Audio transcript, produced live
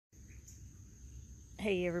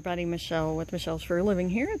Hey everybody, Michelle with Michelle's for a Living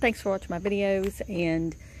here. Thanks for watching my videos.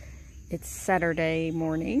 And it's Saturday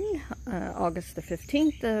morning, August the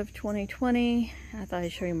 15th of 2020. I thought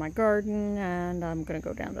I'd show you my garden, and I'm going to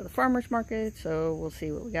go down to the farmer's market, so we'll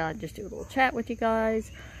see what we got. Just do a little chat with you guys.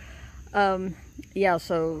 Yeah,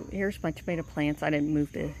 so here's my tomato plants. I didn't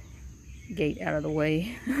move the gate out of the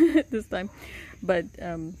way this time. But,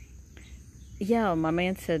 yeah, my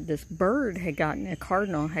man said this bird had gotten, a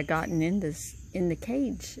cardinal had gotten in the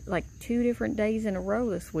cage like 2 different days in a row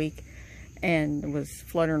this week, and was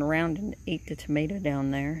fluttering around and ate the tomato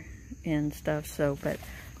down there and stuff. So, but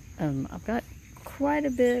I've got quite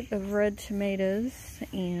a bit of red tomatoes,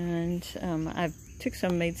 and I've took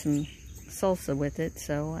some, made some salsa with it,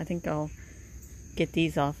 so I think I'll get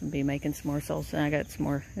these off and be making some more salsa. And I got some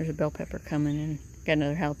more, there's a bell pepper coming, and got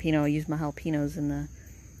another jalapeno. I'll use my jalapenos in the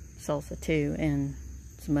salsa too, and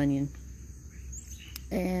some onion.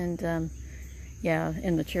 And yeah,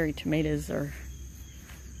 and the cherry tomatoes are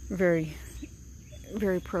very,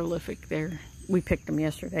 very prolific there. We picked them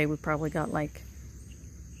yesterday. We probably got like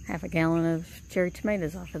half a gallon of cherry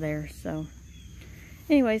tomatoes off of there. So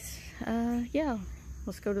anyways, yeah,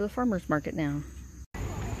 let's go to the farmer's market now.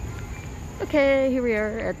 Okay, here we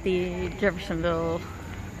are at the Jeffersonville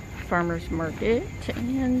farmer's market,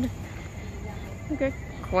 and we got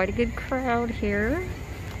quite a good crowd here.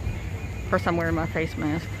 Of course, I'm wearing my face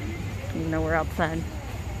mask, even though we're outside.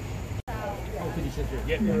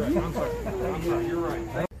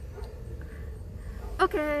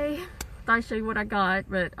 Okay, thought I'd show you what I got,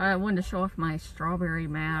 but I wanted to show off my strawberry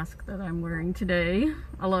mask that I'm wearing today.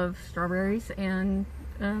 I love strawberries, and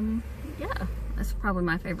yeah, that's probably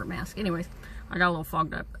my favorite mask. Anyways, I got a little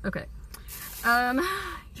fogged up. Okay, yeah,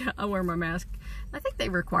 I wear my mask. I think they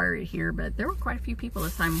require it here, but there were quite a few people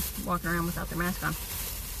this time walking around without their mask on.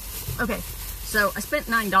 Okay, so I spent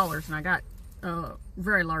 $9 and I got a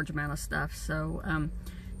very large amount of stuff. So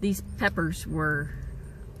these peppers were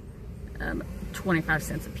 25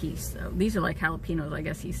 cents a piece. So these are like jalapenos, I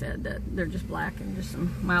guess he said, that they're just black and just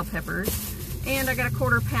some mild peppers. And I got a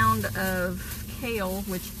 1/4 pound of kale,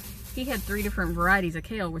 which he had 3 different varieties of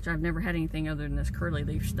kale, which I've never had anything other than this curly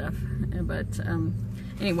leaf stuff. But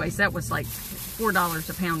anyways, that was like $4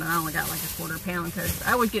 a pound, and I only got like a 1/4 pound because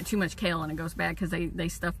I always get too much kale and it goes bad because they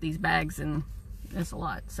stuff these bags and it's a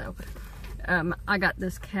lot. So I got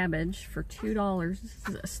this cabbage for $2. This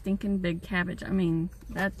is a stinking big cabbage. I mean,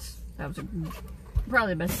 that was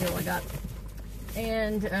probably the best deal I got.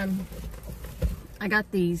 And I got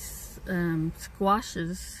these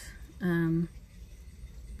squashes.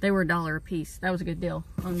 They were $1 a piece. That was a good deal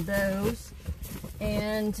on those.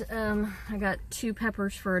 And I got 2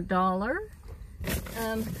 peppers for $1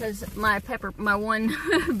 because my one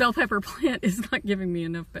bell pepper plant is not giving me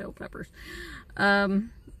enough bell peppers. And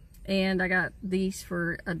I got these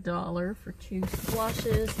for $1 for 2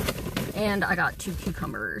 squashes, and I got 2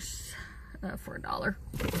 cucumbers for $1.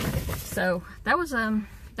 So that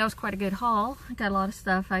was quite a good haul. I got a lot of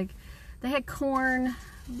stuff. They had corn.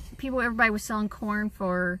 Everybody was selling corn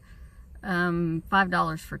for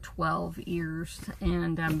 $5 for 12 ears,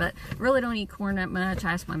 and but I really don't eat corn that much.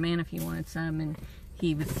 I asked my man if he wanted some, and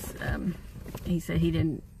he said he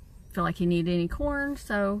didn't feel like he needed any corn.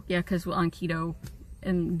 So yeah, because on keto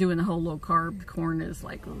and doing the whole low carb, corn is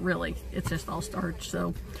like really, it's just all starch.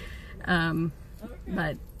 So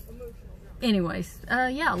but anyways,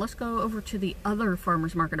 yeah, let's go over to the other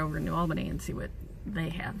farmers market over in New Albany and see what they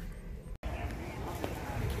have.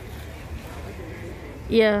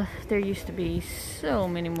 Yeah, there used to be so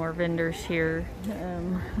many more vendors here,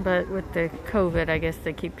 but with the COVID, I guess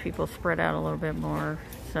they keep people spread out a little bit more.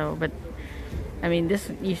 So, but I mean,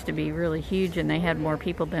 this used to be really huge, and they had more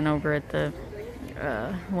people than over at the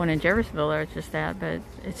one in Jeffersonville I was just at. But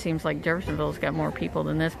it seems like Jeffersonville's got more people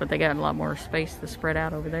than this, but they got a lot more space to spread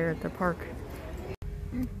out over there at the park.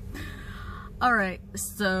 All right,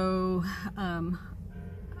 so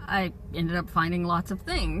I ended up finding lots of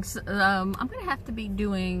things. I'm gonna have to be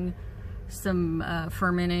doing some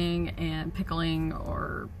fermenting and pickling,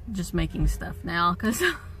 or just making stuff now, because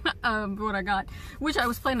what I got, which I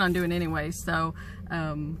was planning on doing anyway. So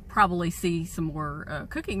probably see some more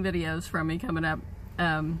cooking videos from me coming up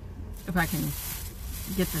if I can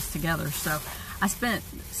get this together. So I spent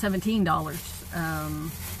 $17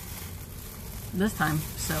 this time.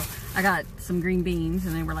 So I got some green beans,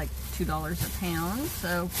 and they were like $2 a pound.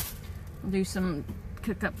 So I'll do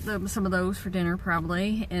cook up some of those for dinner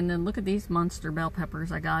probably. And then look at these monster bell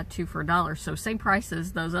peppers I got, 2 for $1. So same price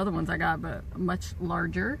as those other ones I got, but much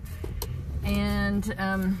larger. And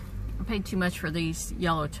I paid too much for these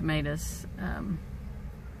yellow tomatoes,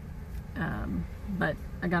 but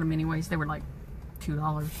I got them anyways. They were like $2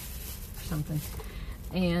 or something.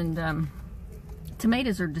 And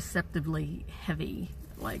tomatoes are deceptively heavy,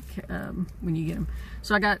 like when you get them.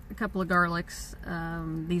 So I got a couple of garlics.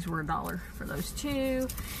 These were $1 for those two.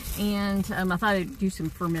 And I thought I'd do some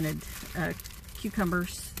fermented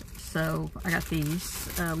cucumbers. So I got these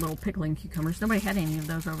little pickling cucumbers. Nobody had any of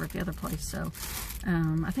those over at the other place. So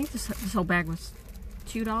I think this whole bag was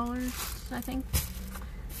 $2, I think.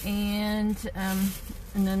 And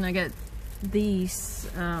then I got these.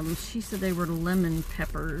 She said they were lemon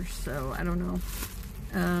peppers, so I don't know.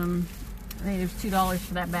 I think it was $2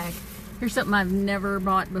 for that bag. Here's something I've never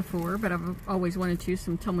bought before, but I've always wanted to,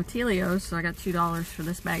 some tomatillos. So I got $2 for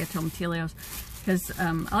this bag of tomatillos because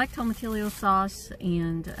I like tomatillo sauce,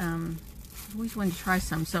 and I've always wanted to try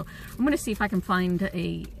some. So I'm going to see if I can find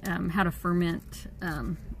a how to ferment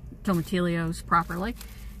tomatillos properly,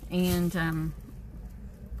 and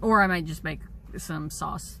or I might just make some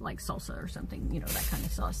sauce like salsa or something, you know, that kind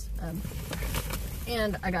of sauce.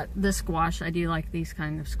 And I got this squash. I do like these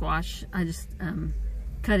kind of squash. I just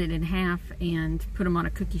cut it in half and put them on a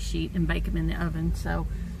cookie sheet and bake them in the oven. So,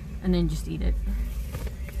 and then just eat it.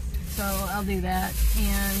 So I'll do that.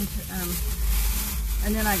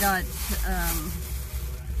 And then I got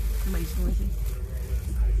somebody's noisy.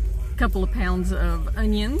 A couple of pounds of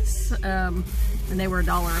onions, and they were $1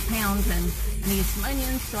 a pound, and I needed some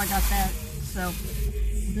onions, so I got that. So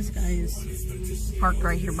this guy is parked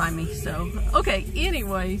right here by me. So okay,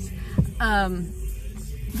 anyways,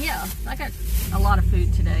 yeah, I got a lot of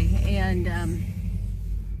food today, and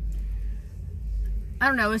I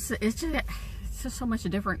don't know, it's just so much a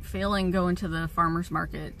different feeling going to the farmer's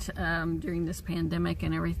market during this pandemic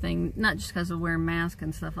and everything, not just because of wearing masks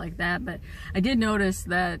and stuff like that, but I did notice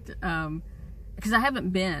that because I haven't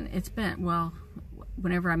been, it's been, well,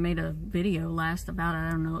 whenever I made a video last about, I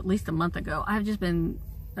don't know, at least a month ago, I've just been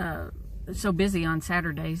so busy on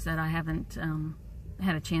Saturdays that I haven't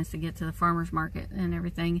had a chance to get to the farmer's market and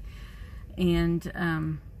everything.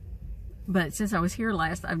 And but since I was here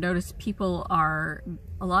last, I've noticed people are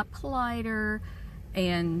a lot politer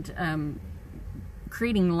and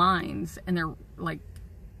creating lines, and they're like,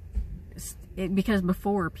 because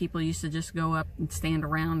before people used to just go up and stand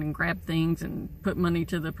around and grab things and put money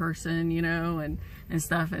to the person, you know, and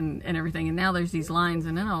stuff and everything, and now there's these lines,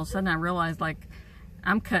 and then all of a sudden I realized, like,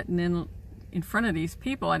 I'm cutting in front of these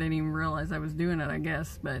people. I didn't even realize I was doing it, I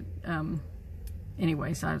guess. But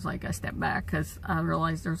anyway, so I was like, I stepped back because I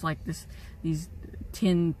realized there's like these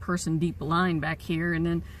 10-person deep line back here, and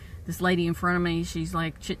then this lady in front of me, she's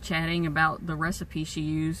like chit-chatting about the recipe she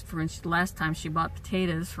used for the last time she bought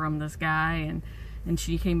potatoes from this guy, and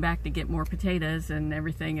she came back to get more potatoes and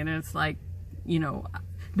everything. And it's like, you know,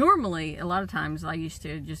 normally a lot of times I used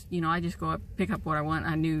to just, you know, I just go up, pick up what I want.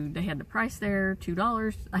 I knew they had the price there,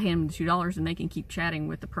 $2. I hand them $2 and they can keep chatting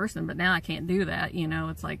with the person, but now I can't do that, you know.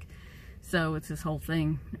 It's like, so it's this whole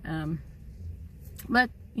thing.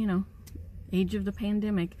 But, you know, age of the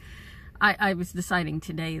pandemic. I was deciding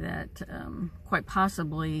today that quite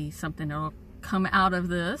possibly something that will come out of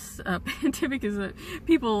this pandemic is that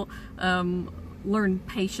people learn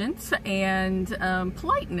patience and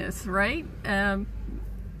politeness, right?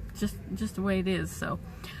 Just the way it is. So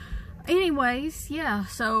anyways, yeah,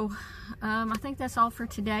 so I think that's all for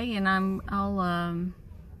today, and I'll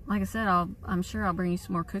like I said, I'm sure I'll bring you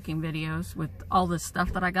some more cooking videos with all this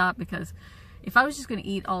stuff that I got, because if I was just gonna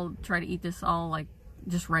try to eat this all like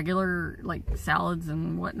just regular, like salads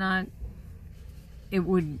and whatnot, it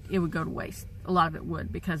would go to waste. A lot of it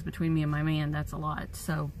would, because between me and my man, that's a lot.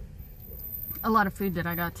 So a lot of food that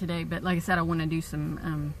I got today. But like I said, I want to do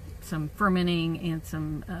some fermenting and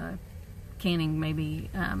some canning, maybe.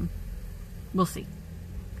 We'll see.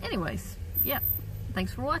 Anyways, yeah,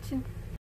 thanks for watching.